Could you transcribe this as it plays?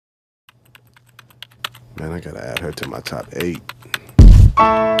Man, I gotta add her to my top 8.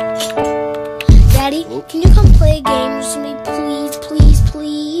 Daddy, can you come play games with me, please, please,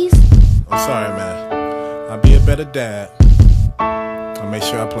 please? I'm sorry, man. I'll be a better dad. I'll make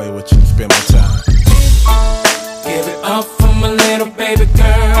sure I play with you and spend my time. Give it up for my little baby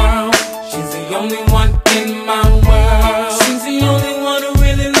girl. She's the only one in my world. She's the only one who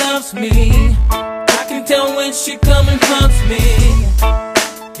really loves me. I can tell when she come and hugs me.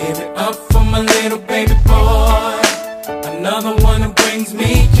 Give it up for my little baby boy. Another one who brings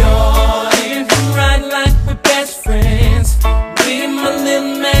me joy. And who ride like we're best friends. Me and my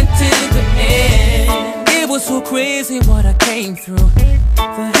little man till the end. It was so crazy what I came through.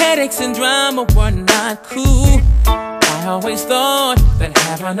 The headaches and drama were not cool. I always thought that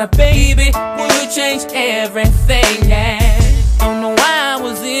having a baby would change everything, yeah. Don't know why I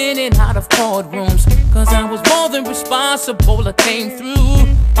was in and out of courtrooms, cause I was more than responsible, I came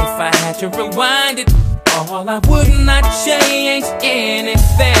through. If I had to rewind it all, I would not change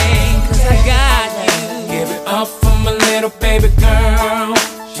anything, cause I got you. Give it up for my little baby girl.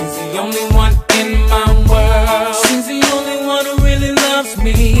 She's the only one in my world. She's the only one who really loves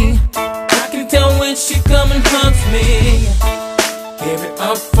me. I can tell when she come and hugs me. Give it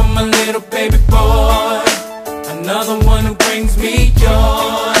up for my little baby boy. Another one who brings me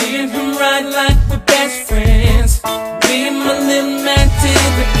joy. And who ride like we're best friends. Me and my little man till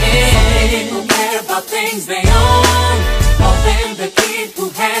the end. Some people care about things they own more than the kid who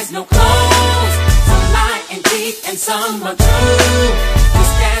has no clothes. Some lie and cheat and some are true.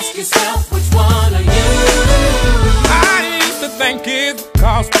 Just ask yourself, which one are you? I used to think kids would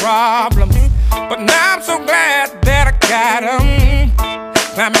cause problems, but now I'm so glad that I got them.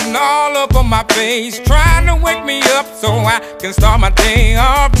 Climbing all up on my face, trying to wake me up so I can start my day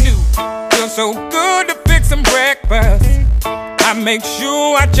off new. Feels so good to fix some breakfast. I make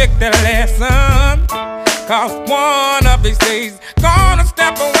sure I check the lesson, cause one of these days gonna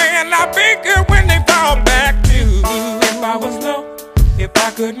step away and I'll be good when they fall back to. If I was low, if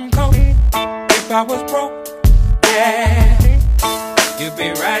I couldn't cope, if I was broke, yeah, you'd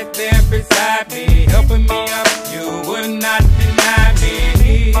be right there beside me, helping me up, you would not deny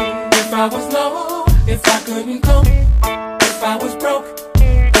me. If I was low, if I couldn't cope, if I was broke,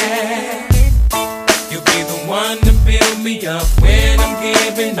 yeah, you'd be the one to build me up when I'm getting